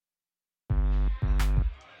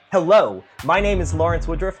Hello, my name is Lawrence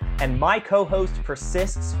Woodruff, and my co-host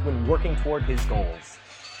persists when working toward his goals.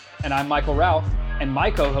 And I'm Michael Ralph, and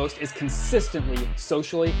my co-host is consistently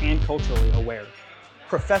socially and culturally aware.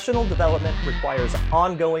 Professional development requires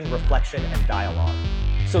ongoing reflection and dialogue.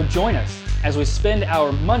 So join us as we spend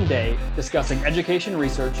our Monday discussing education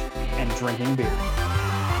research and drinking beer.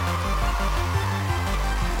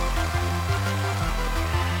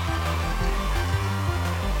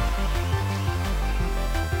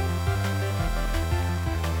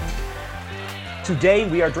 Today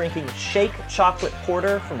we are drinking Shake Chocolate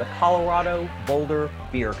Porter from the Colorado Boulder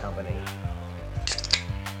Beer Company.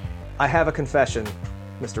 I have a confession,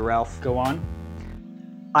 Mr. Ralph. Go on.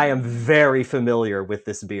 I am very familiar with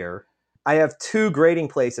this beer. I have two grading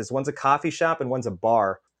places. One's a coffee shop and one's a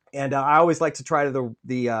bar. And I always like to try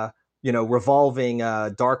the revolving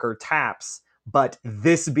darker taps. But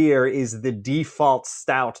this beer is the default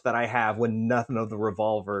stout that I have when none of the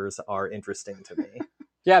revolvers are interesting to me.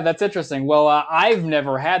 Yeah, that's interesting. Well, I've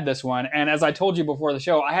never had this one. And as I told you before the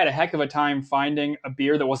show, I had a heck of a time finding a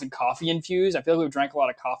beer that wasn't coffee infused. I feel like we've drank a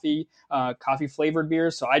lot of coffee flavored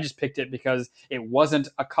beers. So I just picked it because it wasn't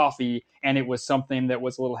a coffee and it was something that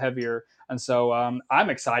was a little heavier. And so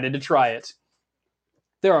I'm excited to try it.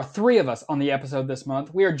 There are three of us on the episode this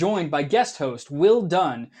month. We are joined by guest host Will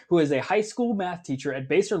Dunn, who is a high school math teacher at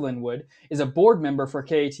Basehor-Linwood, is a board member for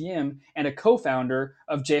KATM, and a co-founder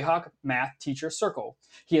of Jayhawk Math Teacher Circle.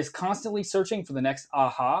 He is constantly searching for the next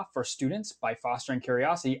aha for students by fostering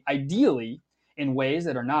curiosity, ideally in ways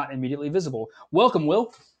that are not immediately visible. Welcome,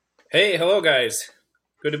 Will. Hey, hello, guys.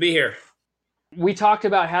 Good to be here. We talked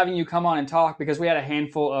about having you come on and talk because we had a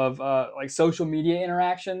handful of social media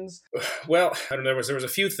interactions. Well, I don't know. There was a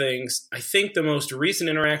few things. I think the most recent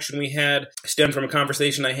interaction we had stemmed from a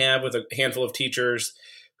conversation I had with a handful of teachers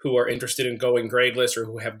who are interested in going gradeless or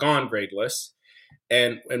who have gone gradeless.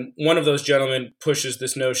 And one of those gentlemen pushes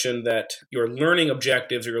this notion that your learning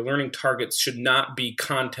objectives or your learning targets should not be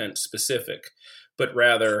content specific, but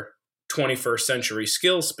rather 21st century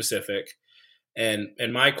skills specific. And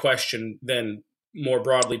my question then more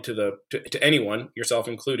broadly to anyone, yourself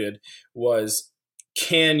included, was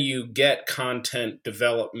can you get content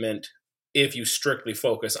development if you strictly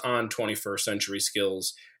focus on 21st century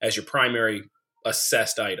skills as your primary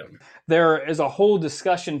assessed item? There is a whole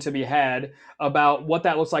discussion to be had about what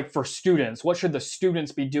that looks like for students. What should the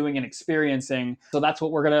students be doing and experiencing? So that's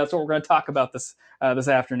what we're gonna talk about this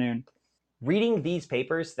afternoon. Reading these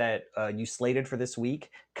papers that you slated for this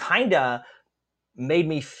week kinda made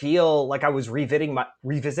me feel like I was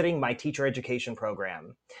revisiting my teacher education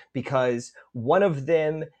program, because one of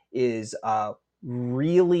them is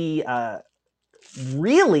really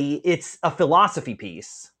it's a philosophy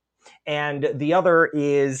piece, and the other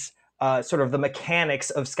is sort of the mechanics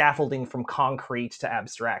of scaffolding from concrete to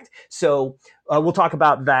abstract. So we'll talk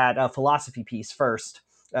about that philosophy piece first.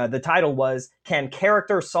 The title was "Can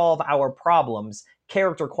Character Solve Our Problems?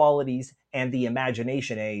 Character Qualities and the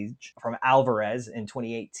Imagination Age," from Alvarez in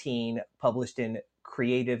 2018, published in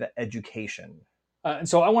Creative Education. And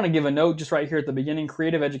so I want to give a note just right here at the beginning.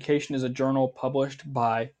 Creative Education is a journal published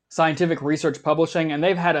by Scientific Research Publishing, and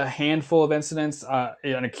they've had a handful of incidents,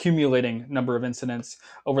 an accumulating number of incidents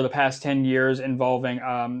over the past 10 years involving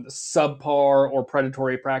subpar or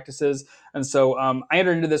predatory practices. And so I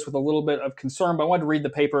entered into this with a little bit of concern, but I wanted to read the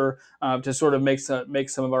paper to sort of make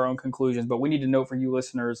some of our own conclusions. But we need to note for you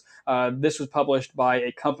listeners, this was published by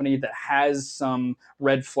a company that has some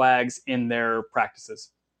red flags in their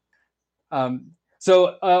practices.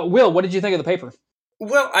 So, Will, what did you think of the paper?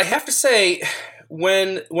 Well, I have to say,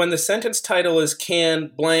 when the sentence title is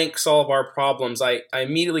 "Can blank solve our problems," I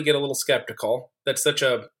immediately get a little skeptical.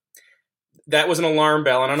 That was an alarm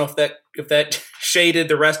bell. I don't know if that shaded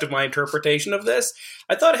the rest of my interpretation of this.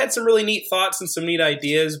 I thought it had some really neat thoughts and some neat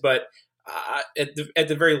ideas, but at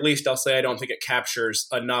the very least, I'll say I don't think it captures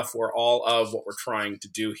enough or all of what we're trying to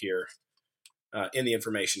do here in the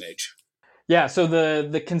information age. Yeah, so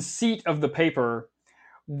the conceit of the paper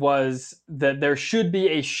was that there should be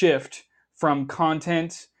a shift from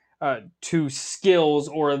content to skills,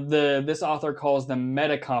 or this author calls them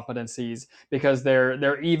meta competencies, because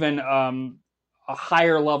they're even a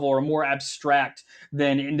higher level or more abstract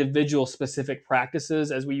than individual specific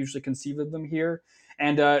practices as we usually conceive of them here.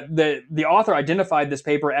 And the author identified this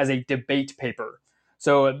paper as a debate paper.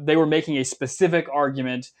 So they were making a specific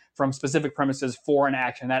argument from specific premises for an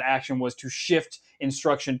action. That action was to shift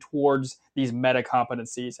instruction towards these meta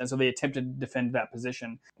competencies. And so they attempted to defend that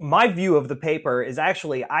position. My view of the paper is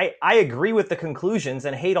actually, I agree with the conclusions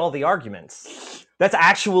and hate all the arguments. That's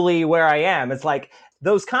actually where I am. It's like,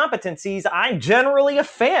 those competencies I'm generally a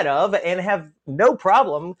fan of and have no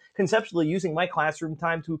problem conceptually using my classroom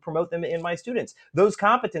time to promote them in my students. Those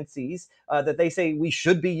competencies that they say we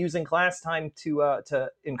should be using class time to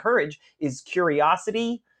encourage is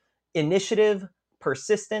curiosity, initiative,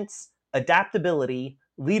 persistence, adaptability,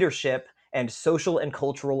 leadership, and social and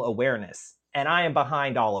cultural awareness. And I am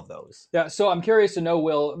behind all of those. Yeah, so I'm curious to know,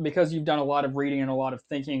 Will, because you've done a lot of reading and a lot of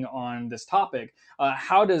thinking on this topic,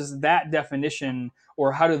 how does that definition,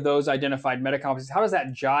 or how do those identified meta competencies, how does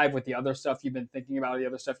that jive with the other stuff you've been thinking about, the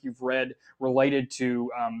other stuff you've read related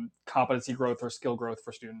to competency growth or skill growth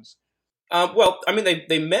for students? Well, I mean,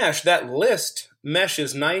 they mesh. That list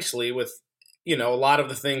meshes nicely with, a lot of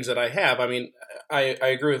the things that I have. I mean, I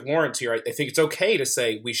agree with Lawrence here. I think it's okay to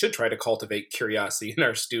say we should try to cultivate curiosity in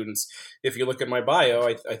our students. If you look at my bio,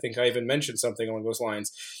 I think I even mentioned something along those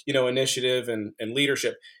lines, initiative and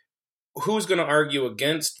leadership. Who's going to argue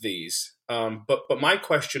against these? But my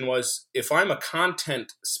question was, if I'm a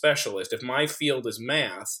content specialist, if my field is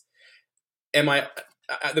math,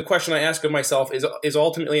 the question I ask of myself is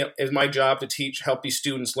ultimately, is my job to help these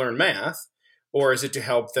students learn math? Or is it to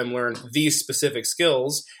help them learn these specific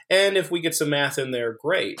skills? And if we get some math in there,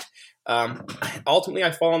 great. Ultimately,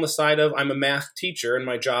 I fall on the side of I'm a math teacher, and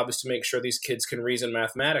my job is to make sure these kids can reason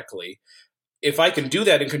mathematically. If I can do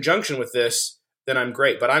that in conjunction with this, then I'm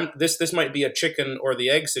great. But this might be a chicken or the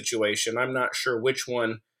egg situation. I'm not sure which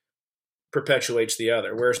one perpetuates the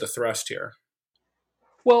other. Where's the thrust here?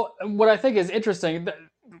 Well, what I think is interesting,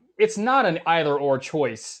 it's not an either or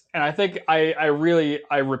choice. And I think I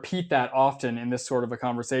repeat that often in this sort of a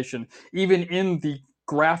conversation. Even in the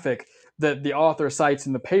graphic that the author cites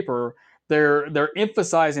in the paper, they're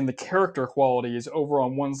emphasizing the character qualities over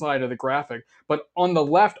on one side of the graphic, but on the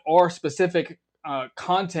left are specific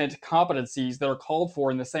content competencies that are called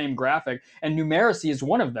for in the same graphic, and numeracy is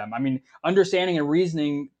one of them. I mean, understanding and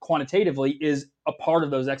reasoning quantitatively is a part of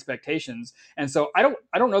those expectations, and so I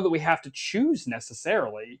don't know that we have to choose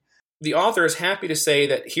necessarily. The author is happy to say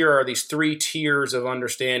that here are these 3 tiers of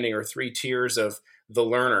understanding, or 3 tiers of the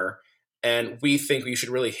learner, and we think we should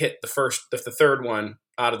really hit the third one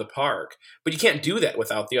out of the park. But you can't do that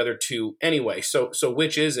without the other 2 anyway. So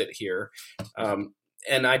which is it here?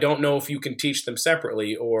 And I don't know if you can teach them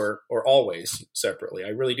separately or always separately. I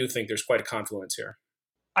really do think there's quite a confluence here.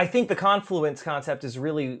 I think the confluence concept is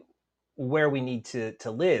really where we need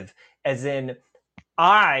to live. As in,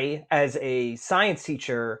 I, as a science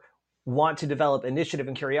teacher, want to develop initiative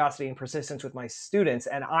and curiosity and persistence with my students,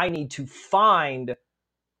 and I need to find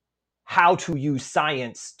how to use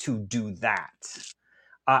science to do that.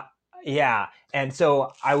 Yeah. And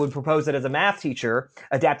so I would propose that as a math teacher,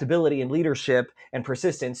 adaptability and leadership and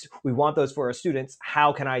persistence, we want those for our students.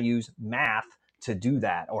 How can I use math to do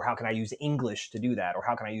that? Or how can I use English to do that? Or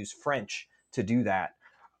how can I use French to do that?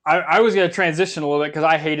 I was going to transition a little bit because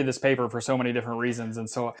I hated this paper for so many different reasons. And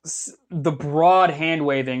so the broad hand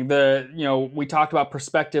waving, we talked about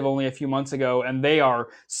perspective only a few months ago, and the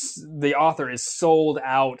author is sold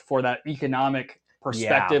out for that economic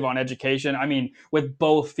perspective on education. I mean, with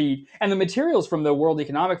both feet. And the materials from the World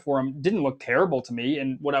Economic Forum didn't look terrible to me.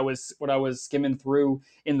 And what I was skimming through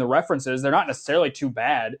in the references, they're not necessarily too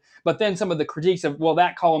bad. But then some of the critiques of, well,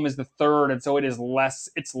 that column is the third, and so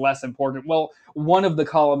it's less important. Well, one of the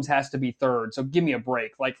columns has to be third, so give me a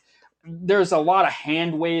break. Like, there's a lot of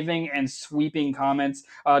hand waving and sweeping comments,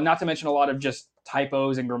 not to mention a lot of just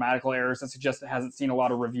typos and grammatical errors that suggest it hasn't seen a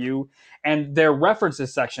lot of review. And their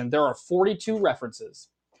references section, there are 42 references.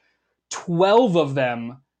 12 of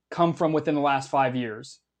them come from within the last 5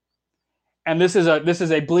 years. And this is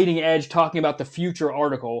a bleeding edge talking about the future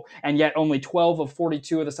article, and yet only 12 of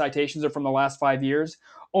 42 of the citations are from the last 5 years.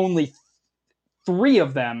 Only 3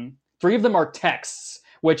 of them are texts,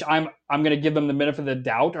 which I'm going to give them the benefit of the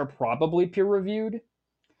doubt are probably peer reviewed.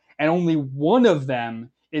 And only 1 of them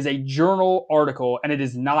is a journal article, and it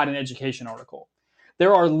is not an education article.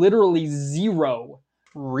 There are literally 0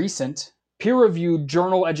 recent peer-reviewed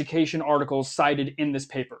journal education articles cited in this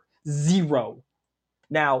paper. 0.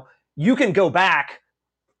 Now, you can go back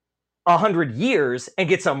 100 years and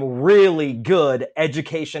get some really good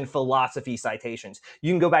education philosophy citations.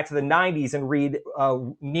 You can go back to the 90s and read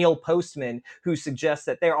Neil Postman, who suggests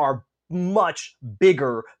that there are much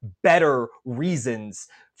bigger, better reasons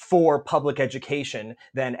for public education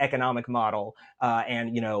than economic model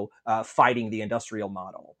and fighting the industrial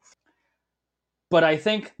model. But I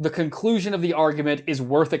think the conclusion of the argument is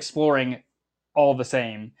worth exploring all the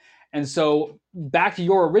same. And so back to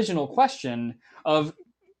your original question of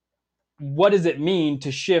what does it mean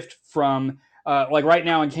to shift from like right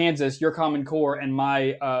now in Kansas, your Common Core and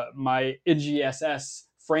my NGSS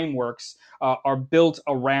frameworks are built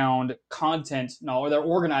around content knowledge, or they're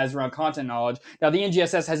organized around content knowledge. Now, the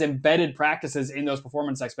NGSS has embedded practices in those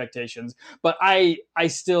performance expectations, but I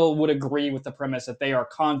still would agree with the premise that they are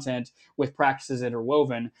content with practices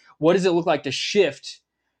interwoven. What does it look like to shift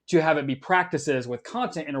to have it be practices with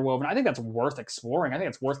content interwoven? I think that's worth exploring. I think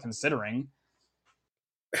it's worth considering.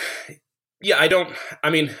 Yeah,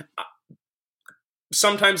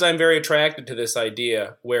 sometimes I'm very attracted to this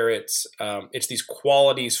idea where it's these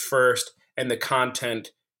qualities first and the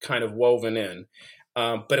content kind of woven in.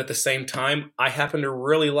 But at the same time, I happen to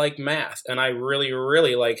really like math, and I really,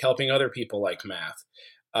 really like helping other people like math.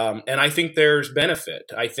 And I think there's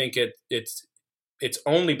benefit. I think it's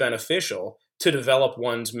only beneficial to develop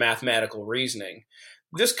one's mathematical reasoning.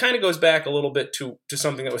 This kind of goes back a little bit to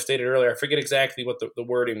something that was stated earlier. I forget exactly what the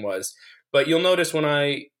wording was, but you'll notice when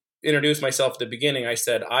I introduced myself at the beginning, I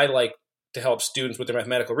said I like to help students with their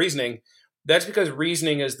mathematical reasoning. That's because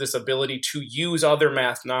reasoning is this ability to use other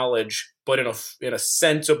math knowledge, but in a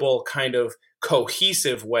sensible kind of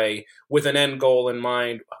cohesive way with an end goal in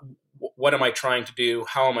mind. What am I trying to do?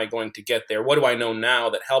 How am I going to get there? What do I know now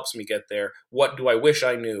that helps me get there? What do I wish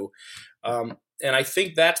I knew? And I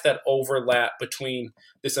think that's that overlap between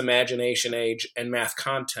this imagination age and math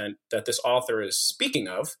content that this author is speaking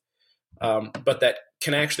of, but that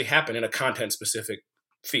can actually happen in a content-specific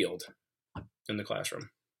field in the classroom.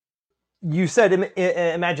 You said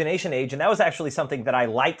imagination age, and that was actually something that I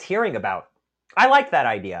liked hearing about. I liked that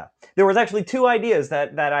idea. There was actually two ideas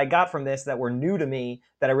that I got from this that were new to me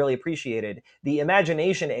that I really appreciated. The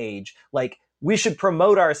imagination age, like, we should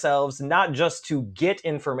promote ourselves not just to get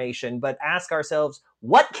information, but ask ourselves,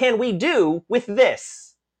 what can we do with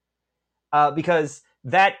this? Because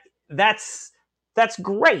that's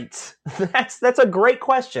great. That's a great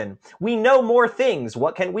question. We know more things.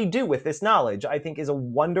 What can we do with this knowledge? I think is a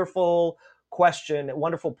wonderful question, a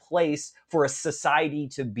wonderful place for a society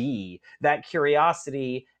to be. That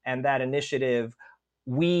curiosity and that initiative.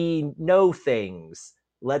 We know things.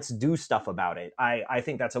 Let's do stuff about it. I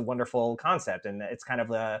think that's a wonderful concept, and it's kind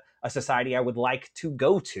of a society I would like to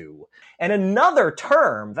go to. And another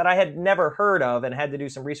term that I had never heard of and had to do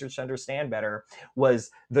some research to understand better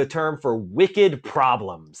was the term for wicked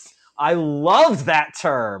problems. I loved that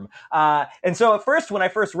term. And so at first, when I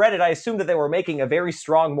first read it, I assumed that they were making a very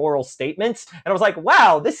strong moral statement. And I was like,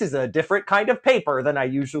 wow, this is a different kind of paper than I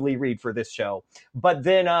usually read for this show. But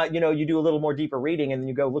then, you do a little more deeper reading and then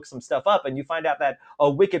you go look some stuff up and you find out that a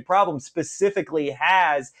wicked problem specifically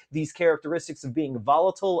has these characteristics of being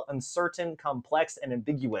volatile, uncertain, complex, and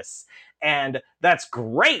ambiguous. And that's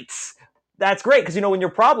great. That's great because, when you're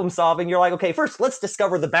problem solving, you're like, okay, first, let's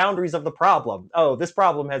discover the boundaries of the problem. Oh, this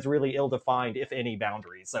problem has really ill-defined, if any,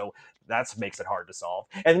 boundaries. So that makes it hard to solve.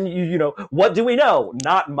 And, what do we know?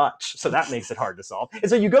 Not much. So that makes it hard to solve. And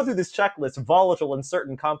so you go through this checklist, volatile,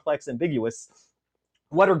 uncertain, complex, ambiguous.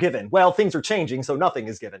 What are given? Well, things are changing, so nothing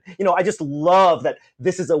is given. I just love that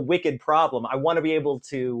this is a wicked problem. I want to be able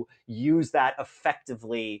to use that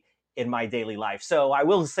effectively in my daily life. So I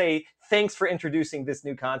will say thanks for introducing this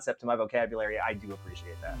new concept to my vocabulary. I do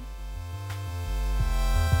appreciate that.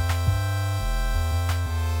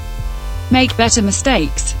 Make better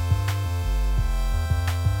mistakes.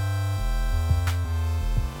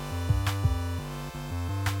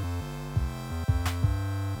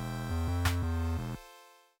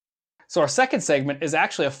 So our second segment is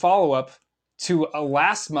actually a follow-up to a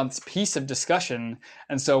last month's piece of discussion.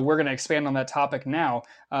 And so we're going to expand on that topic now.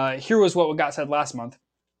 Here was what got said last month.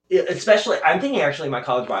 Especially, I'm thinking actually in my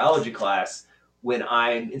college biology class, when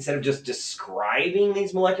instead of just describing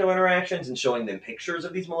these molecular interactions and showing them pictures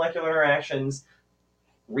of these molecular interactions,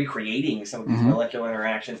 recreating some of these molecular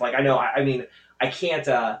interactions. Like, I can't,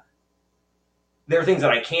 there are things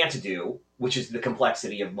that I can't do, which is the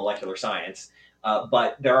complexity of molecular science.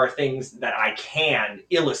 But there are things that I can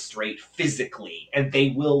illustrate physically, and they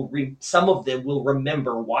will. Some of them will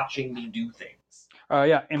remember watching me do things.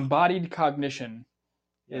 Embodied cognition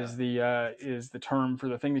is the term for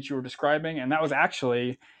the thing that you were describing, and that was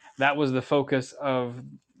the focus of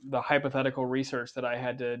the hypothetical research that I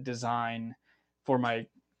had to design for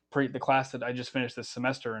the class that I just finished this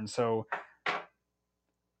semester. And so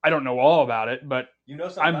I don't know all about it, but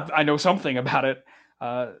I know something about it.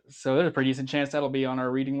 So there's a pretty decent chance that'll be on our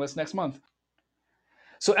reading list next month.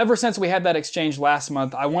 So ever since we had that exchange last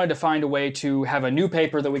month, I wanted to find a way to have a new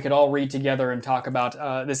paper that we could all read together and talk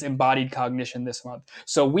about this embodied cognition this month.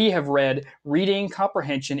 So we have read Reading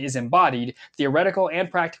Comprehension is Embodied, Theoretical and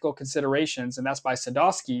Practical Considerations, and that's by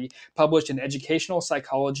Sadowski, published in Educational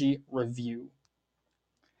Psychology Review.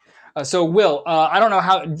 So, Will, I don't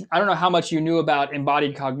know how much you knew about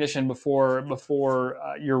embodied cognition before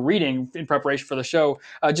your reading in preparation for the show.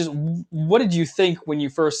 Just what did you think when you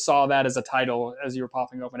first saw that as a title as you were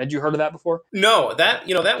popping open? Had you heard of that before? No,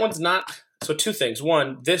 that one's not. So two things.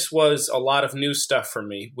 One, this was a lot of new stuff for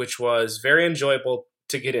me, which was very enjoyable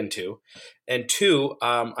to get into. And two,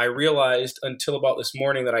 I realized until about this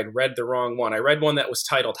morning that I'd read the wrong one. I read one that was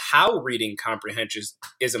titled "How Reading Comprehension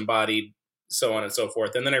is Embodied," so on and so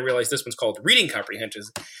forth. And then I realized this one's called "Reading Comprehension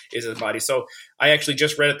is Embodied." So I actually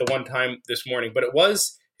just read it the one time this morning, but it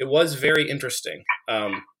was very interesting.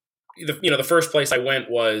 The first place I went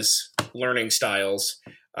was learning styles.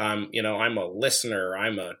 I'm a listener.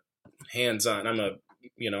 I'm a hands-on.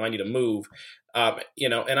 I need to move.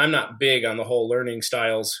 And I'm not big on the whole learning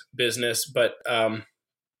styles business, but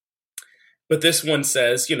this one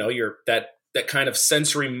says, you're that kind of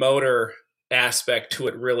sensory motor aspect to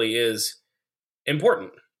it really is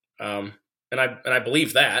important. And I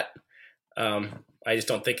believe that. I just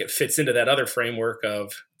don't think it fits into that other framework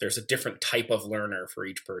of there's a different type of learner for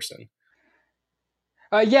each person.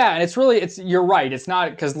 Yeah, and you're right. It's not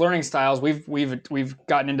because learning styles. We've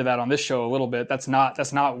gotten into that on this show a little bit. That's not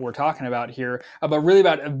what we're talking about here. But really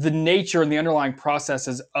about the nature and the underlying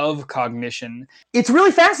processes of cognition. It's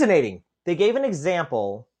really fascinating. They gave an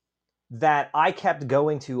example that I kept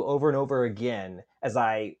going to over and over again as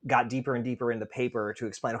I got deeper and deeper in the paper to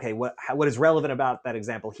explain, okay, what is relevant about that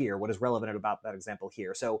example here? What is relevant about that example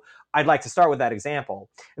here? So I'd like to start with that example.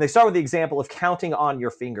 And they start with the example of counting on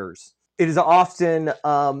your fingers. It is often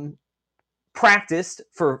practiced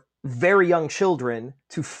for very young children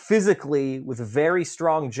to physically, with very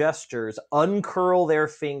strong gestures, uncurl their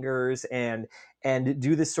fingers and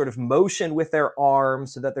do this sort of motion with their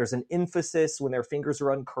arms so that there's an emphasis when their fingers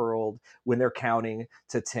are uncurled when they're counting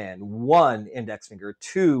to 10. 1 index finger,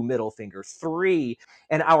 2 middle finger, 3.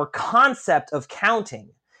 And our concept of counting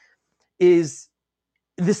is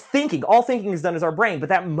this thinking. All thinking is done in our brain, but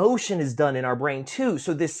that motion is done in our brain too.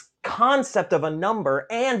 So this concept of a number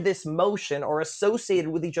and this motion are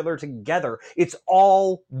associated with each other together. It's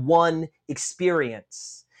all one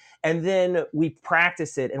experience. And then we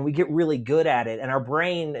practice it and we get really good at it. And our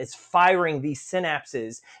brain is firing these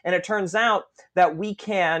synapses. And it turns out that we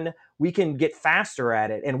can get faster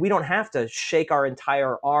at it. And we don't have to shake our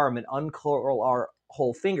entire arm and uncurl our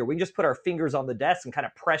whole finger. We can just put our fingers on the desk and kind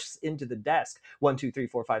of press into the desk. 1, 2, 3,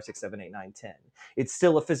 4, 5, 6, 7, 8, 9, 10. It's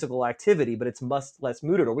still a physical activity, but it's much less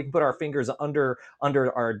muted. Or we can put our fingers under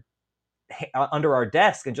our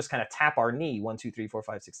desk and just kind of tap our knee. 1, 2, 3, 4,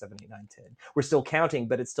 5, 6, 7, 8, 9, 10. We're still counting,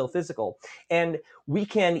 but it's still physical. And we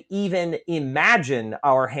can even imagine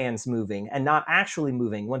our hands moving and not actually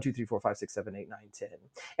moving. 1, 2, 3, 4, 5, 6, 7, 8, 9, 10.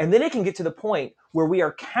 And then it can get to the point where we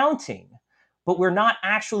are counting, but we're not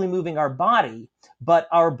actually moving our body, but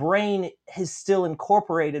our brain has still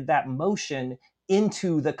incorporated that motion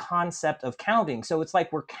into the concept of counting. So it's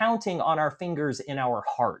like we're counting on our fingers in our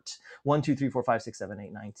heart. 1, 2, 3, 4, 5, 6, 7,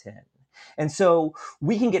 8, 9, 10. And so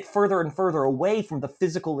we can get further and further away from the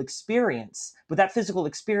physical experience, but that physical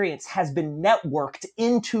experience has been networked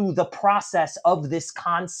into the process of this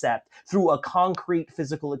concept through a concrete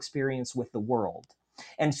physical experience with the world.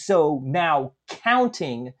 And so now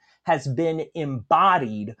counting has been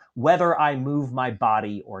embodied whether I move my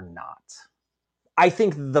body or not. I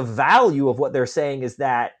think the value of what they're saying is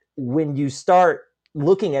that when you start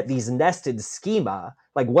looking at these nested schema,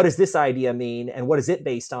 like what does this idea mean and what is it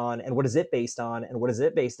based on and what is it based on and what is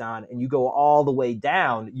it based on, and you go all the way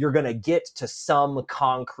down, you're going to get to some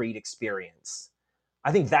concrete experience.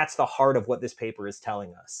 I think that's the heart of what this paper is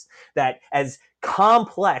telling us, that as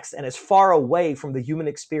complex and as far away from the human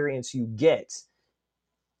experience you get,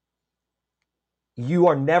 you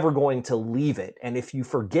are never going to leave it. And if you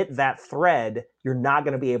forget that thread, you're not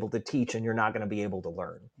going to be able to teach and you're not going to be able to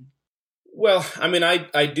learn. Well, I mean,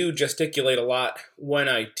 I do gesticulate a lot when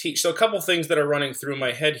I teach. So a couple things that are running through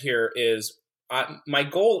my head here is my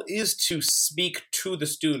goal is to speak to the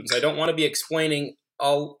students. I don't want to be explaining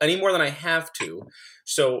any more than I have to.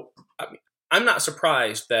 So I'm not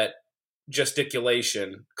surprised that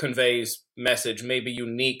gesticulation conveys message maybe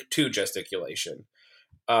unique to gesticulation.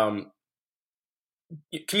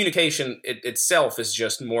 Communication itself is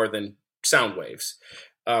just more than sound waves.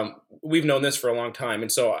 We've known this for a long time, and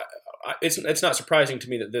so it's not surprising to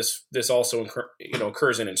me that this also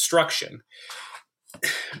occurs in instruction.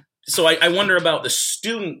 So I wonder about the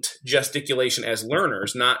student gesticulation as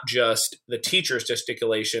learners, not just the teacher's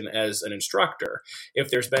gesticulation as an instructor, if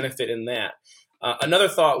there's benefit in that. Another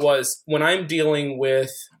thought was when I'm dealing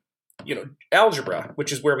with algebra,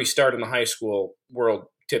 which is where we start in the high school world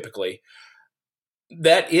typically.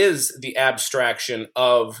 that is the abstraction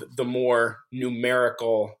of the more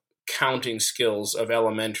numerical counting skills of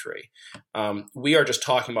elementary. We are just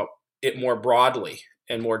talking about it more broadly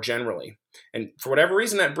and more generally. And for whatever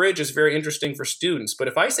reason, that bridge is very interesting for students. But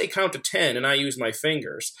if I say count to 10 and I use my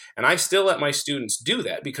fingers, and I still let my students do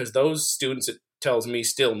that, because those students, it tells me,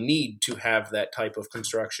 still need to have that type of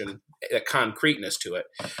construction, that concreteness to it.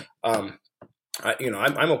 I'm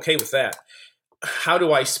okay with that. How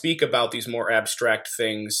do I speak about these more abstract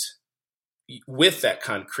things with that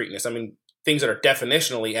concreteness? I mean, things that are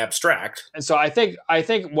definitionally abstract. And so I think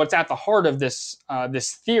what's at the heart of this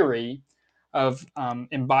theory of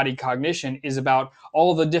embodied cognition is about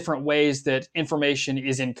all the different ways that information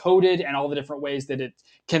is encoded and all the different ways that it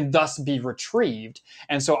can thus be retrieved.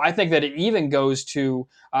 And so I think that it even goes to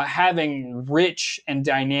having rich and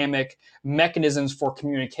dynamic mechanisms for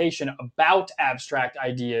communication about abstract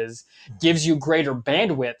ideas gives you greater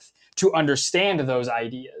bandwidth to understand those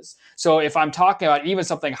ideas. So if I'm talking about even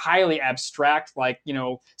something highly abstract, like,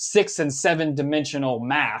 6 and 7 dimensional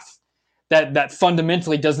math, that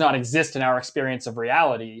fundamentally does not exist in our experience of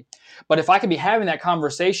reality. But if I could be having that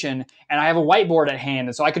conversation and I have a whiteboard at hand,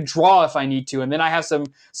 and so I could draw if I need to, and then I have some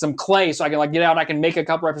clay so I can get out and I can make a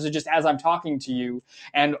couple references just as I'm talking to you.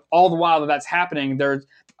 And all the while that's happening, there's,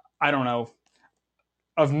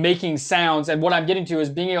 of making sounds. And what I'm getting to is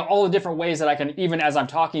being all the different ways that I can, even as I'm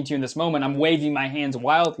talking to you in this moment, I'm waving my hands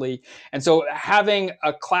wildly. And so having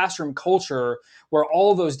a classroom culture where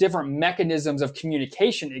all those different mechanisms of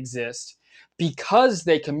communication exist, because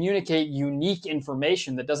they communicate unique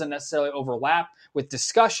information that doesn't necessarily overlap with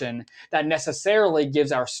discussion, that necessarily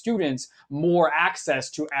gives our students more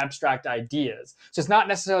access to abstract ideas. So it's not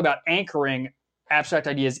necessarily about anchoring abstract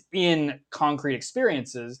ideas in concrete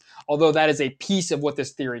experiences, although that is a piece of what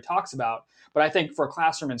this theory talks about. But I think for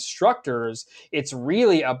classroom instructors, it's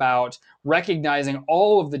really about recognizing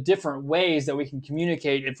all of the different ways that we can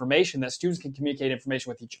communicate information, that students can communicate information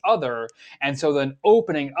with each other. And so then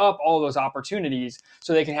opening up all those opportunities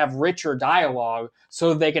so they can have richer dialogue,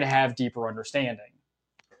 so they can have deeper understanding.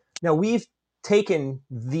 Now, we've taken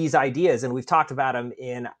these ideas and we've talked about them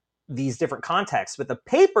in these different contexts, but the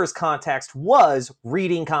paper's context was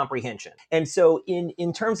reading comprehension. And so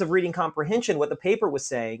in terms of reading comprehension, what the paper was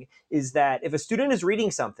saying is that if a student is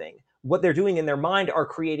reading something, what they're doing in their mind are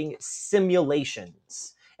creating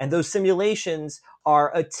simulations. And those simulations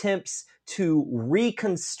are attempts to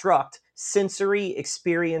reconstruct sensory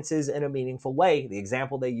experiences in a meaningful way. The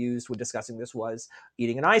example they used when discussing this was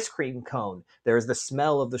eating an ice cream cone. There's the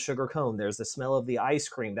smell of the sugar cone. There's the smell of the ice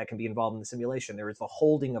cream that can be involved in the simulation. There is the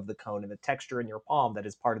holding of the cone and the texture in your palm that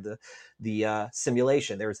is part of the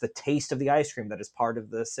simulation. There's the taste of the ice cream that is part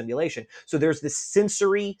of the simulation. So there's this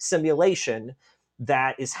sensory simulation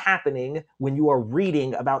that is happening when you are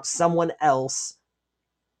reading about someone else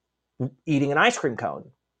eating an ice cream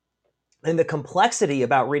cone. And the complexity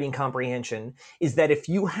about reading comprehension is that if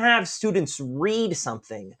you have students read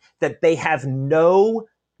something that they have no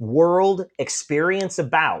world experience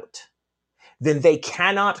about, then they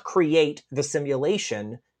cannot create the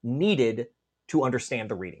simulation needed to understand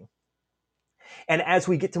the reading. And as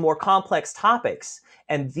we get to more complex topics,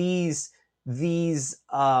 and these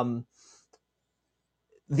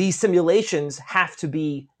simulations have to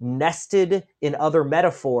be nested in other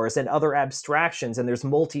metaphors and other abstractions, and there's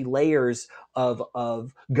multi-layers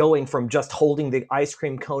of going from just holding the ice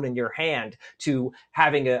cream cone in your hand to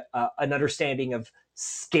having an understanding of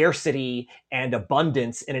scarcity and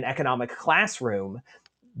abundance in an economic classroom.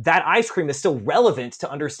 That ice cream is still relevant to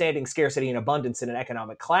understanding scarcity and abundance in an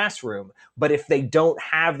economic classroom, but if they don't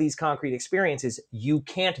have these concrete experiences, you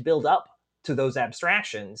can't build up to those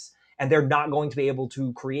abstractions, and they're not going to be able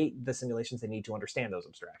to create the simulations they need to understand those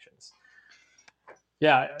abstractions.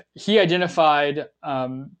 Yeah, he identified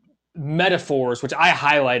metaphors, which I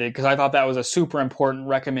highlighted because I thought that was a super important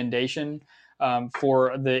recommendation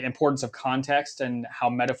for the importance of context and how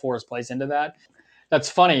metaphors plays into that. That's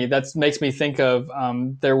funny. That makes me think of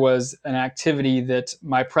there was an activity that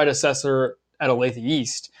my predecessor at Olathe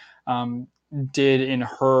East did in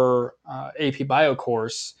her AP Bio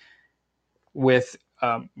course with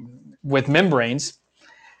membranes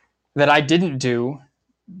that I didn't do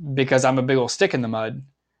because I'm a big old stick in the mud.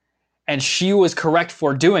 And she was correct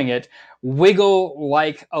for doing it. Wiggle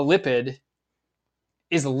like a lipid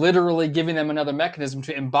is literally giving them another mechanism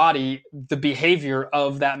to embody the behavior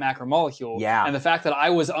of that macromolecule. Yeah. And the fact that I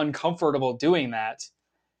was uncomfortable doing that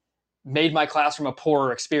made my classroom a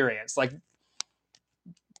poorer experience. Like,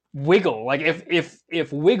 wiggle. Like,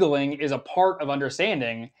 if wiggling is a part of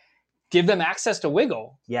understanding, give them access to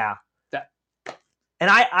wiggle. Yeah.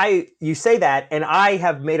 And you say that, and I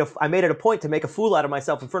made it a point to make a fool out of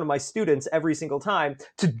myself in front of my students every single time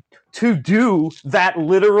to do that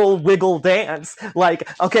literal wiggle dance. Like,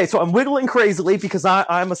 okay, so I'm wiggling crazily because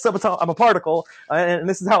I'm a particle, and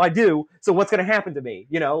this is how I do. So what's going to happen to me?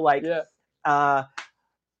 And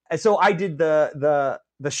so I did the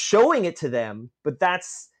showing it to them, but that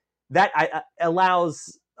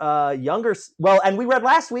allows younger. Well, and we read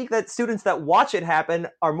last week that students that watch it happen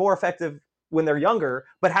are more effective when they're younger,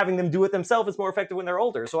 but having them do it themselves is more effective when they're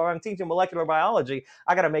older. So if I'm teaching molecular biology,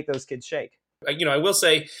 I got to make those kids shake. I will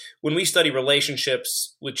say when we study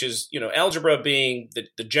relationships, which is, algebra being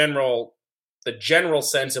the general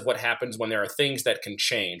sense of what happens when there are things that can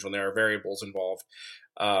change, when there are variables involved,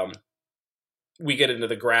 we get into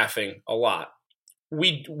the graphing a lot.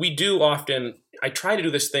 We do often, I try to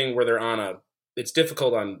do this thing where it's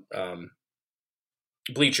difficult on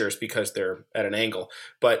bleachers because they're at an angle,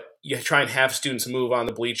 but you try and have students move on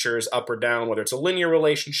the bleachers up or down, whether it's a linear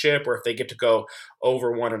relationship or if they get to go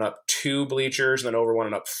over 1 and up 2 bleachers and then over 1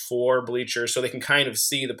 and up 4 bleachers, so they can kind of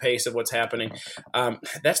see the pace of what's happening.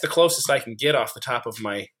 That's the closest I can get off the top of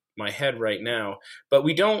my head right now. But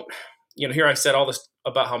we don't, here I said all this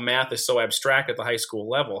about how math is so abstract at the high school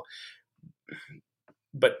level,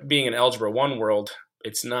 but being in Algebra 1 world,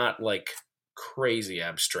 it's not like crazy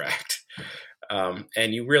abstract.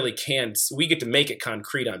 And you really we get to make it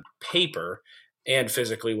concrete on paper and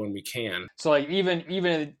physically when we can. So like even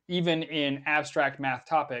in abstract math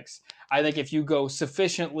topics, I think if you go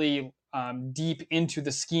sufficiently deep into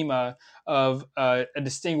the schema of a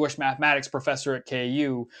distinguished mathematics professor at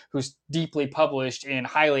KU who's deeply published in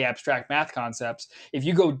highly abstract math concepts, if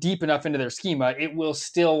you go deep enough into their schema, it will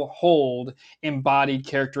still hold embodied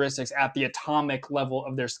characteristics at the atomic level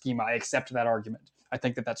of their schema. I accept that argument. I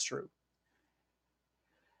think that that's true.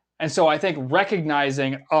 And so I think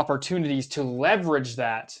recognizing opportunities to leverage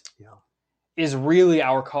that is really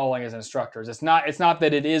our calling as instructors. It's not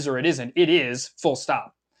that it is or it isn't. It is, full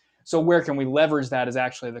stop. So where can we leverage that is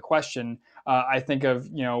actually the question. I think of,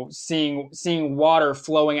 seeing water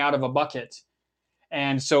flowing out of a bucket.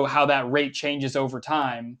 And so how that rate changes over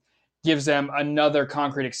time gives them another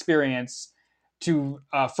concrete experience to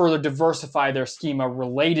further diversify their schema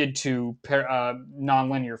related to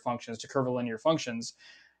nonlinear functions, to curvilinear functions.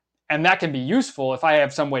 And that can be useful if I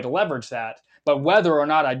have some way to leverage that. But whether or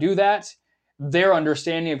not I do that, their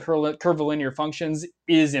understanding of curvilinear functions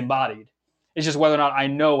is embodied. It's just whether or not I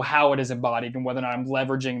know how it is embodied and whether or not I'm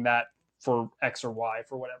leveraging that for X or Y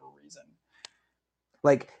for whatever reason.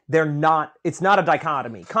 Like it's not a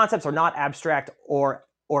dichotomy. Concepts are not abstract or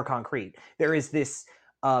concrete. There is this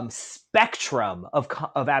spectrum of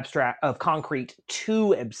concrete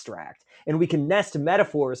to abstract, and we can nest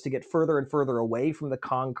metaphors to get further and further away from the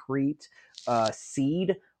concrete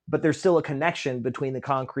seed, but there's still a connection between the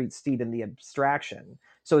concrete seed and the abstraction.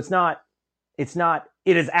 So it's not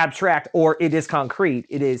it is abstract or it is concrete.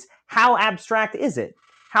 It is, how abstract is it?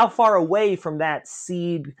 How far away from that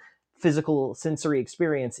seed physical sensory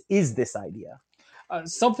experience is this idea?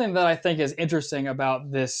 Something that I think is interesting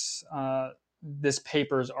about this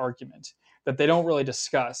paper's argument that they don't really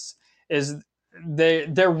discuss is they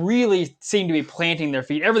really seem to be planting their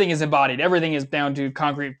feet. Everything is embodied. Everything is down to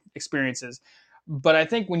concrete experiences. But I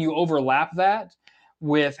think when you overlap that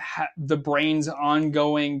with the brain's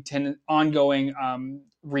ongoing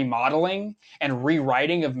remodeling and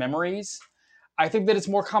rewriting of memories, I think that it's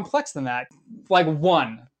more complex than that. Like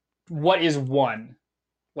one, what is one?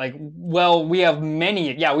 Like, well, we have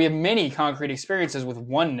many concrete experiences with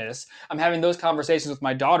oneness. I'm having those conversations with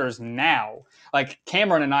my daughters now. Like,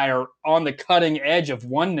 Cameron and I are on the cutting edge of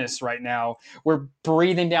oneness right now. We're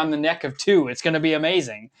breathing down the neck of two. It's going to be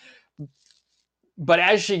amazing. But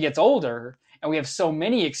as she gets older, and we have so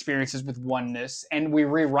many experiences with oneness, and we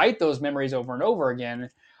rewrite those memories over and over again,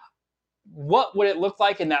 what would it look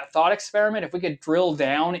like in that thought experiment if we could drill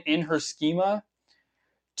down in her schema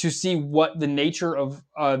to see what the nature of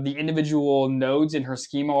the individual nodes in her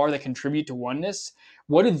schema are that contribute to oneness?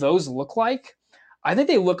 What do those look like? I think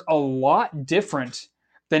they look a lot different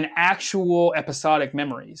than actual episodic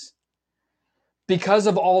memories. Because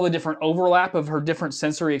of all the different overlap of her different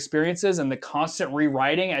sensory experiences and the constant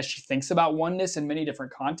rewriting as she thinks about oneness in many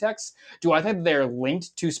different contexts, do I think they're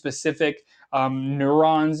linked to specific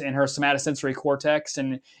neurons in her somatosensory cortex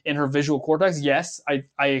and in her visual cortex? Yes,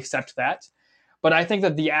 I accept that. But I think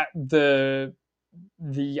that the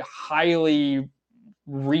highly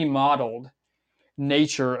remodeled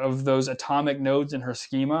nature of those atomic nodes in her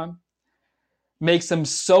schema makes them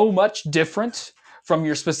so much different from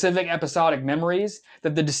your specific episodic memories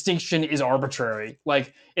that the distinction is arbitrary.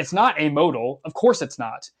 Like, it's not amodal. Of course it's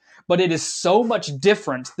not. but it is so much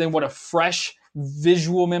different than what a fresh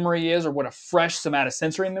visual memory is or what a fresh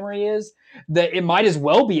somatosensory memory is that it might as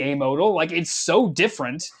well be amodal. Like, it's so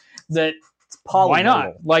different that why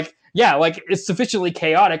not? Like, yeah, like it's sufficiently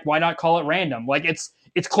chaotic. Why not call it random? Like, it's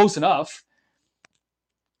close enough.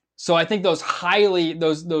 So I think those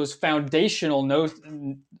foundational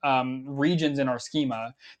regions in our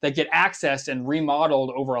schema that get accessed and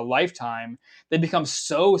remodeled over a lifetime, they become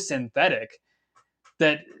so synthetic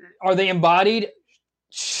that, are they embodied?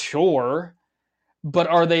 Sure. But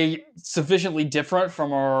are they sufficiently different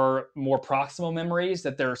from our more proximal memories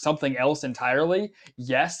that they're something else entirely?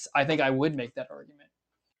 Yes, I think I would make that argument.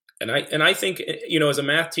 And I think, as a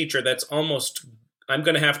math teacher, that's almost, I'm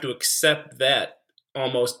going to have to accept that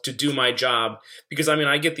almost to do my job, because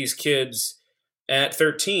I get these kids at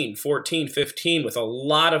 13, 14, 15 with a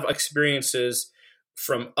lot of experiences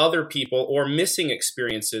from other people or missing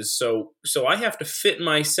experiences. So I have to fit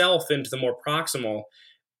myself into the more proximal,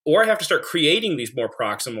 or I have to start creating these more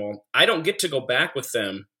proximal. I don't get to go back with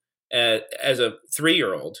them as a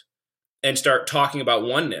 3-year-old and start talking about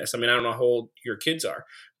oneness. I don't know how old your kids are,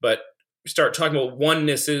 but start talking about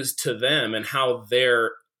oneness is to them and how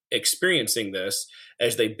they're experiencing this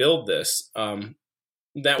as they build this.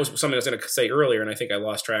 That was something I was going to say earlier, and I think I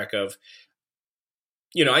lost track of.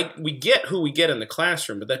 We get who we get in the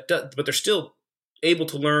classroom, but they're still able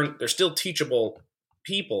to learn. They're still teachable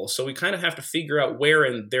people. So we kind of have to figure out where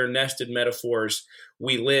in their nested metaphors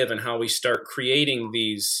we live and how we start creating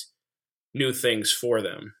these new things for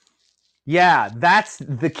them. Yeah, that's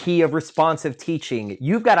the key of responsive teaching.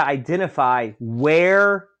 You've got to identify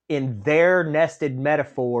where in their nested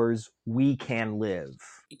metaphors we can live.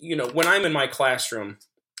 When I'm in my classroom,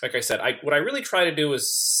 like I said, what I really try to do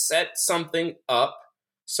is set something up,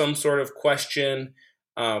 some sort of question,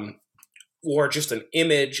 or just an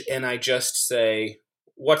image, and I just say,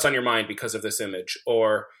 what's on your mind because of this image?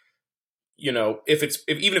 Or, even if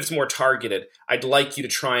it's more targeted, I'd like you to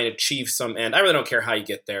try and achieve some end. I really don't care how you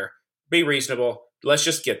get there. Be reasonable. Let's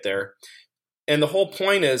just get there. And the whole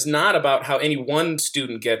point is not about how any one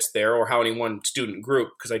student gets there or how any one student group,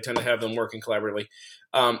 because I tend to have them working collaboratively.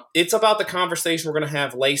 It's about the conversation we're going to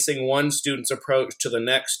have, lacing one student's approach to the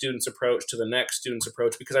next student's approach to the next student's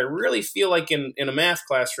approach, because I really feel like in a math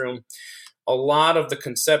classroom, a lot of the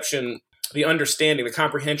conception, the understanding, the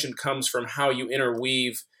comprehension comes from how you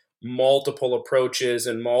interweave multiple approaches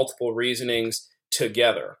and multiple reasonings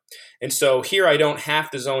together. And so here I don't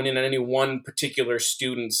have to zone in on any one particular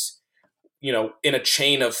student's, in a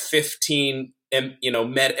chain of 15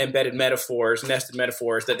 embedded metaphors, nested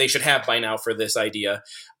metaphors that they should have by now for this idea.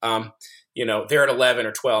 They're at 11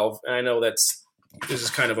 or 12, and I know this is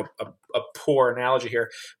kind of a poor analogy here,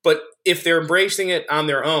 but if they're embracing it on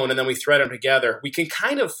their own and then we thread them together, we can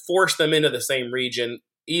kind of force them into the same region,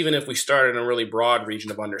 even if we started in a really broad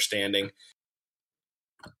region of understanding.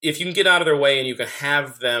 If you can get out of their way and you can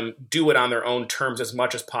have them do it on their own terms as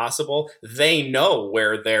much as possible, they know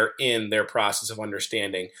where they're in their process of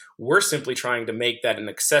understanding. We're simply trying to make that an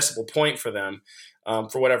accessible point for them,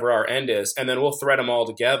 for whatever our end is, and then we'll thread them all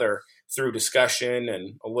together through discussion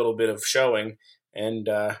and a little bit of showing, and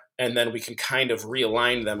then we can kind of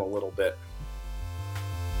realign them a little bit.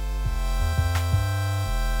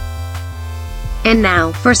 And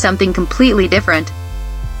now for something completely different.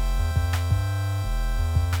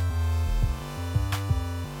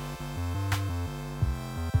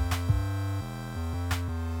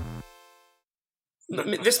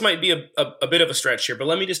 This might be a bit of a stretch here, but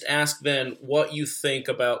let me just ask then what you think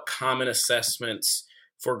about common assessments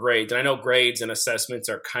for grades. And I know grades and assessments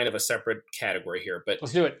are kind of a separate category here, but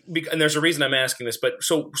let's do it. And there's a reason I'm asking this. But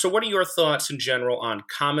so what are your thoughts in general on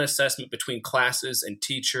common assessment between classes and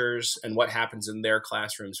teachers, and what happens in their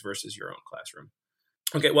classrooms versus your own classroom?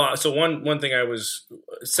 Okay, well, so one thing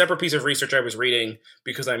separate piece of research I was reading,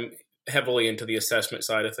 because I'm heavily into the assessment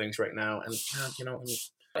side of things right now, and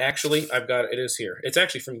actually, it is here. It's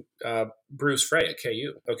actually from Bruce Frey at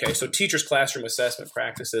KU. Okay, so Teachers' Classroom Assessment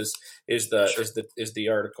Practices is the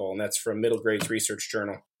article, and that's from Middle Grades Research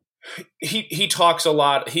Journal. He talks a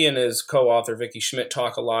lot. He and his co-author Vicky Schmidt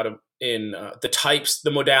talk a lot in the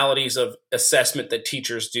modalities of assessment that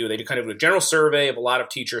teachers do. They do kind of a general survey of a lot of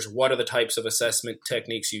teachers. What are the types of assessment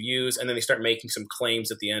techniques you use? And then they start making some claims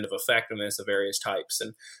at the end of effectiveness of various types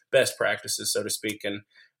and best practices, so to speak. And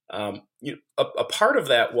a part of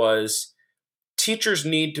that was teachers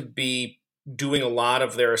need to be doing a lot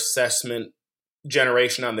of their assessment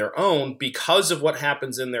generation on their own because of what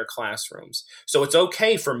happens in their classrooms. So it's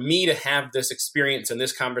okay for me to have this experience and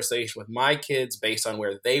this conversation with my kids based on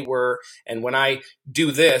where they were. And when I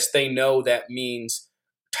do this, they know that means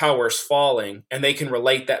towers falling, and they can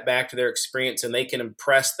relate that back to their experience, and they can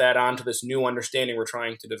impress that onto this new understanding we're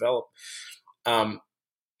trying to develop.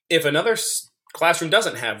 If another classroom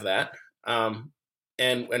doesn't have that,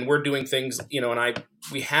 and we're doing things, and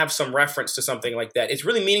we have some reference to something like that, it's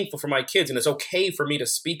really meaningful for my kids, and it's okay for me to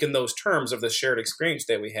speak in those terms of the shared experience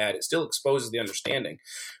that we had. It still exposes the understanding.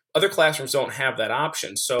 Other classrooms don't have that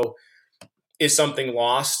option. So is something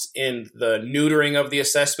lost in the neutering of the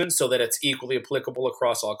assessment so that it's equally applicable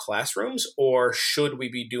across all classrooms? Or should we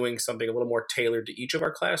be doing something a little more tailored to each of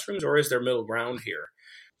our classrooms? Or is there middle ground here?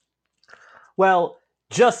 Well,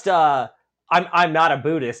 just I'm not a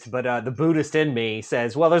Buddhist, but the Buddhist in me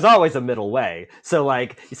says, well, there's always a middle way. So,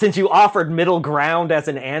 like, since you offered middle ground as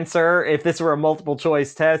an answer, if this were a multiple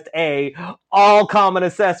choice test, A, all common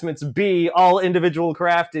assessments, B, all individual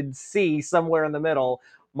crafted, C, somewhere in the middle,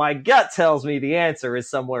 my gut tells me the answer is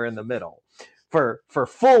somewhere in the middle. For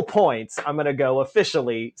full points, I'm going to go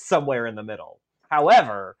officially somewhere in the middle.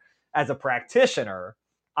 However, as a practitioner,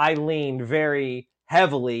 I leaned very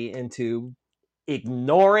heavily into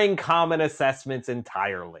ignoring common assessments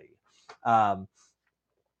entirely. I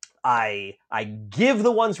give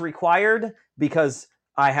the ones required because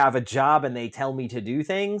I have a job and they tell me to do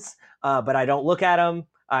things, but I don't look at them.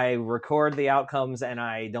 I record the outcomes and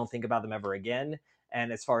I don't think about them ever again.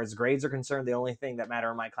 And as far as grades are concerned, the only thing that matter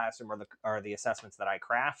in my classroom are the assessments that I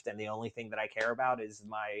craft, and the only thing that I care about is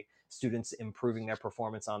my students improving their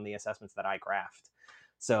performance on the assessments that I craft.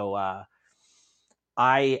 So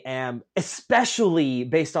I am, especially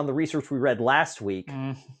based on the research we read last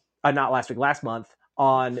month,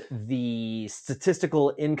 on the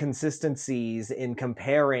statistical inconsistencies in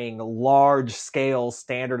comparing large-scale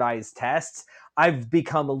standardized tests,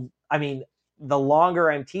 the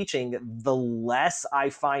longer I'm teaching, the less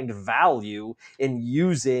I find value in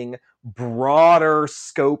using broader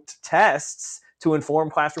scoped tests to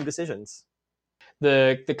inform classroom decisions.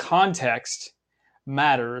 The context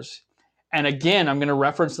matters. And again, I'm going to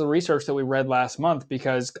reference the research that we read last month,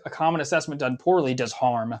 because a common assessment done poorly does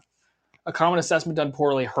harm. A common assessment done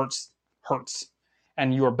poorly hurts,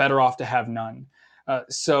 and you are better off to have none.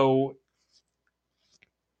 So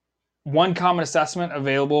one common assessment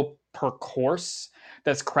available per course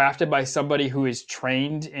that's crafted by somebody who is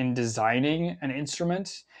trained in designing an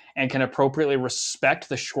instrument and can appropriately respect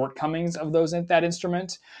the shortcomings of that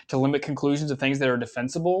instrument to limit conclusions of things that are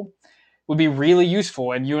defensible would be really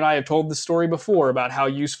useful. And you and I have told the story before about how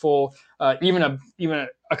useful even a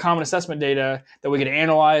common assessment data that we could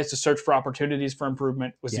analyze to search for opportunities for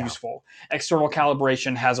improvement was useful. External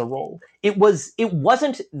calibration has a role. It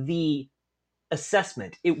wasn't the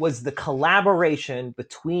assessment. It was the collaboration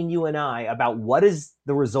between you and I about what does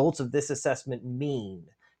the results of this assessment mean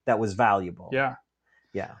that was valuable. Yeah.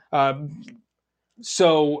 Yeah.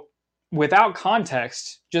 So without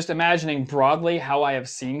context, just imagining broadly how I have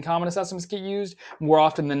seen common assessments get used, more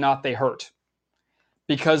often than not, they hurt.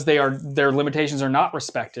 Because their limitations are not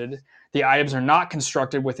respected, the items are not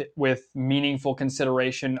constructed with meaningful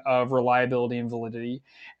consideration of reliability and validity,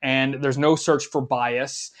 and there's no search for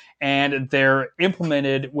bias, and they're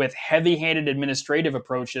implemented with heavy-handed administrative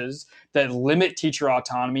approaches that limit teacher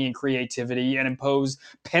autonomy and creativity and impose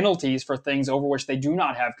penalties for things over which they do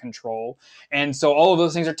not have control. And so all of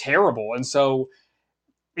those things are terrible. And so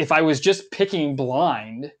if I was just picking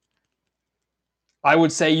blind, I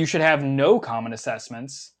would say you should have no common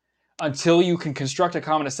assessments until you can construct a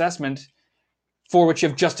common assessment for which you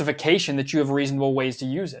have justification that you have reasonable ways to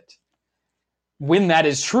use it. When that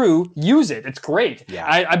is true, use it. It's great. Yeah.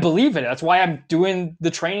 I believe in it. That's why I'm doing the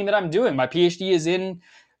training that I'm doing. My PhD is in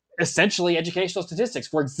essentially educational statistics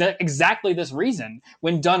for exactly this reason.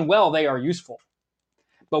 When done well, they are useful.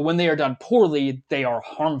 But when they are done poorly, they are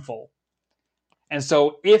harmful. And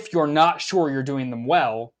so if you're not sure you're doing them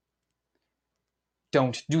well,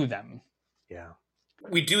 don't do them. Yeah.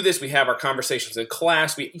 We do this, we have our conversations in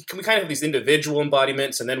class, we kind of have these individual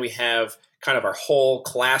embodiments, and then we have kind of our whole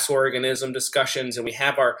class organism discussions, and we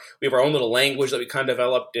have our own little language that we kind of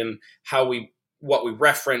developed in what we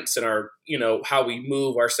reference and how we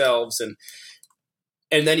move ourselves, and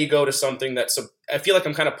then you go to something that's I feel like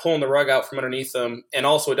I'm kind of pulling the rug out from underneath them, and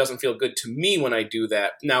also it doesn't feel good to me when I do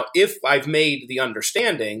that. Now, if I've made the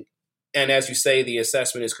understanding, and as you say, the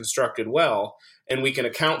assessment is constructed well, and we can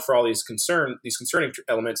account for all these concerning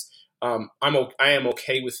elements, I am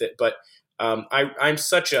okay with it. But I'm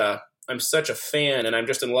such a fan, and I'm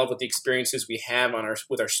just in love with the experiences we have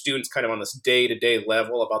with our students, kind of on this day-to-day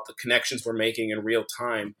level, about the connections we're making in real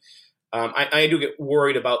time. I do get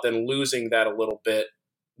worried about then losing that a little bit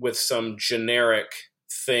with some generic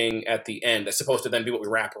thing at the end, as opposed to then be what we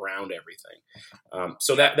wrap around everything.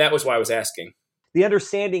 So that was why I was asking. The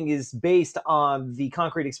understanding is based on the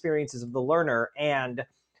concrete experiences of the learner. And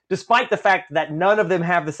despite the fact that none of them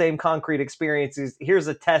have the same concrete experiences, here's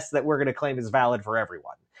a test that we're going to claim is valid for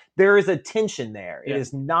everyone. There is a tension there. It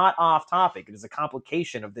is not off topic. It is a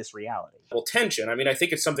complication of this reality. Well, tension. I mean, I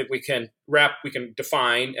think it's something we can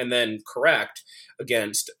define and then correct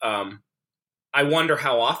against. I wonder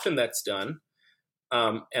how often that's done.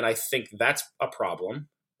 And I think that's a problem.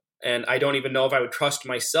 And I don't even know if I would trust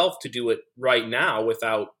myself to do it right now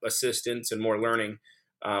without assistance and more learning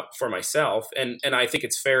for myself. And I think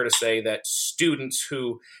it's fair to say that students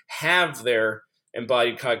who have their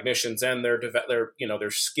embodied cognitions and their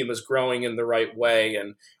schema is growing in the right way,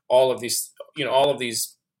 and all of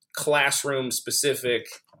these classroom specific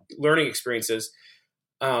learning experiences,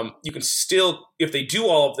 you can still, if they do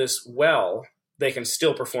all of this well, they can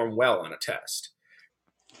still perform well on a test.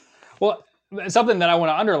 Well, something that I want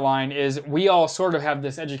to underline is we all sort of have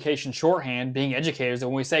this education shorthand, being educators, that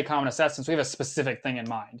when we say common assessments, we have a specific thing in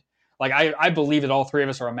mind. Like, I believe that all three of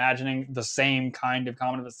us are imagining the same kind of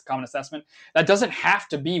common assessment. That doesn't have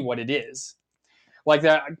to be what it is. Like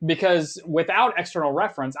that, because without external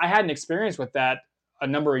reference, I had an experience with that a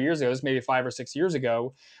number of years ago, maybe 5 or 6 years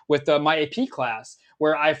ago, with my AP class,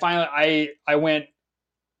 where I went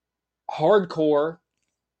hardcore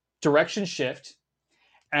direction shift,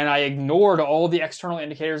 and I ignored all the external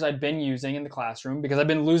indicators I'd been using in the classroom because I've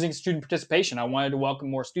been losing student participation. I wanted to welcome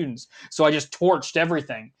more students. So I just torched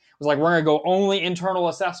everything. It was like, we're going to go only internal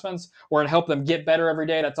assessments. We're going to help them get better every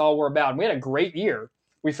day. That's all we're about. And we had a great year.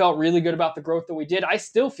 We felt really good about the growth that we did. I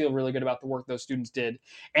still feel really good about the work those students did.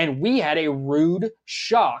 And we had a rude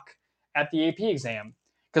shock at the AP exam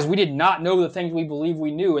because we did not know the things we believe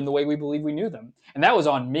we knew in the way we believe we knew them. And that was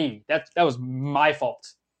on me. That was my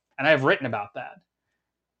fault. And I've written about that.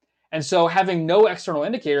 And so having no external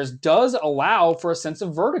indicators does allow for a sense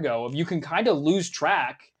of vertigo, of you can kind of lose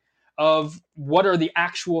track of what are the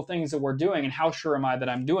actual things that we're doing and how sure am I that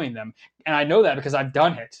I'm doing them. And I know that because I've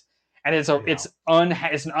done it. And it's an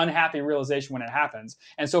unhappy realization when it happens.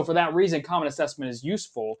 And so for that reason, common assessment is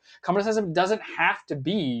useful. Common assessment doesn't have to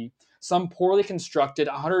be some poorly constructed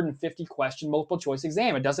 150 question multiple choice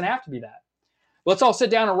exam. It doesn't have to be that. Let's all sit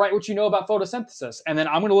down and write what you know about photosynthesis. And then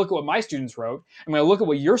I'm going to look at what my students wrote. I'm going to look at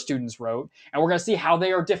what your students wrote. And we're going to see how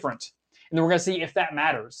they are different. And then we're going to see if that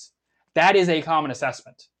matters. That is a common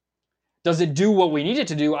assessment. Does it do what we need it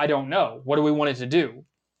to do? I don't know. What do we want it to do?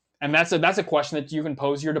 And that's a question that you can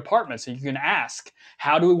pose your department. So you can ask,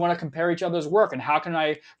 how do we want to compare each other's work? And how can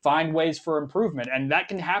I find ways for improvement? And that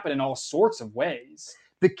can happen in all sorts of ways.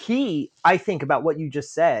 The key, I think, about what you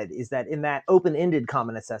just said is that in that open-ended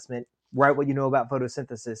common assessment, write what you know about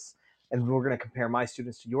photosynthesis, and we're going to compare my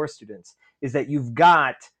students to your students, is that you've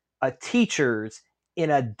got teachers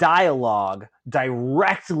in a dialogue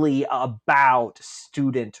directly about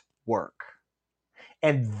student work.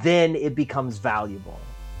 And then it becomes valuable.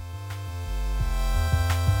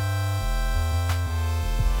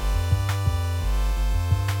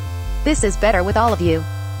 This is better with all of you.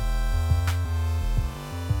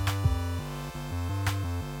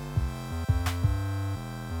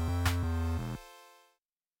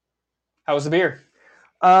 How was the beer?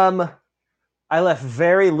 I left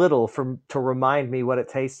very little to remind me what it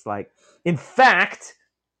tastes like. In fact,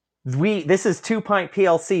 this is 2-pint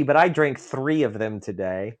PLC, but I drank 3 of them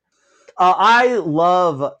today. I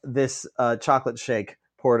love this chocolate shake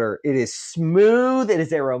porter. It is smooth. It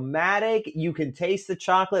is aromatic. You can taste the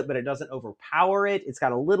chocolate, but it doesn't overpower it. It's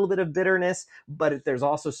got a little bit of bitterness, but there's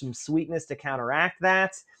also some sweetness to counteract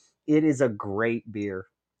that. It is a great beer.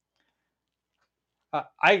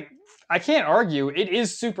 I can't argue. It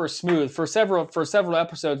is super smooth. For several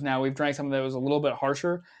episodes now, we've drank something that was a little bit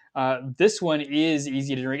harsher. This one is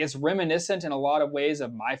easy to drink. It's reminiscent in a lot of ways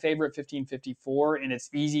of my favorite 1554 in its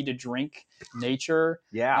easy to drink nature.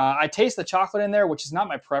 Yeah. I taste the chocolate in there, which is not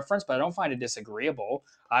my preference, but I don't find it disagreeable.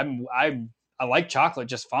 I like chocolate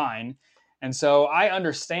just fine. And so I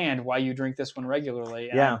understand why you drink this one regularly,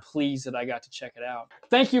 and I'm pleased that I got to check it out.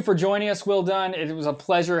 Thank you for joining us, Will Dunn. It was a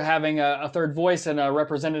pleasure having a third voice and a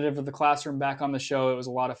representative of the classroom back on the show. It was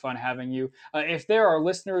a lot of fun having you. If there are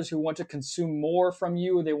listeners who want to consume more from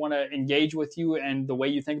you, they want to engage with you and the way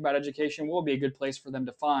you think about education, will be a good place for them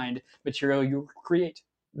to find material you create.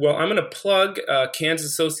 Well, I'm going to plug Kansas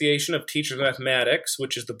Association of Teachers of Mathematics,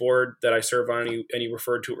 which is the board that I serve on and you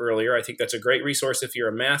referred to earlier. I think that's a great resource if you're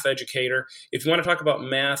a math educator. If you want to talk about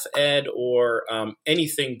math ed or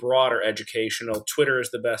anything broader educational, Twitter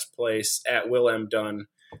is the best place. @Will M. Dunn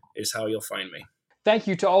is how you'll find me. Thank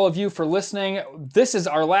you to all of you for listening. This is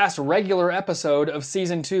our last regular episode of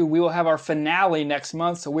Season 2. We will have our finale next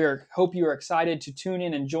month, so hope you are excited to tune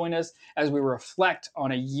in and join us as we reflect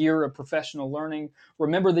on a year of professional learning.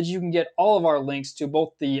 Remember that you can get all of our links to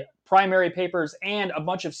both the primary papers and a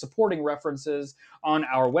bunch of supporting references on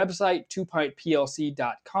our website,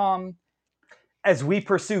 twopointplc.com. As we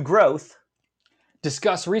pursue growth,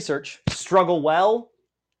 discuss research, struggle well,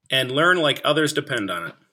 and learn like others depend on it.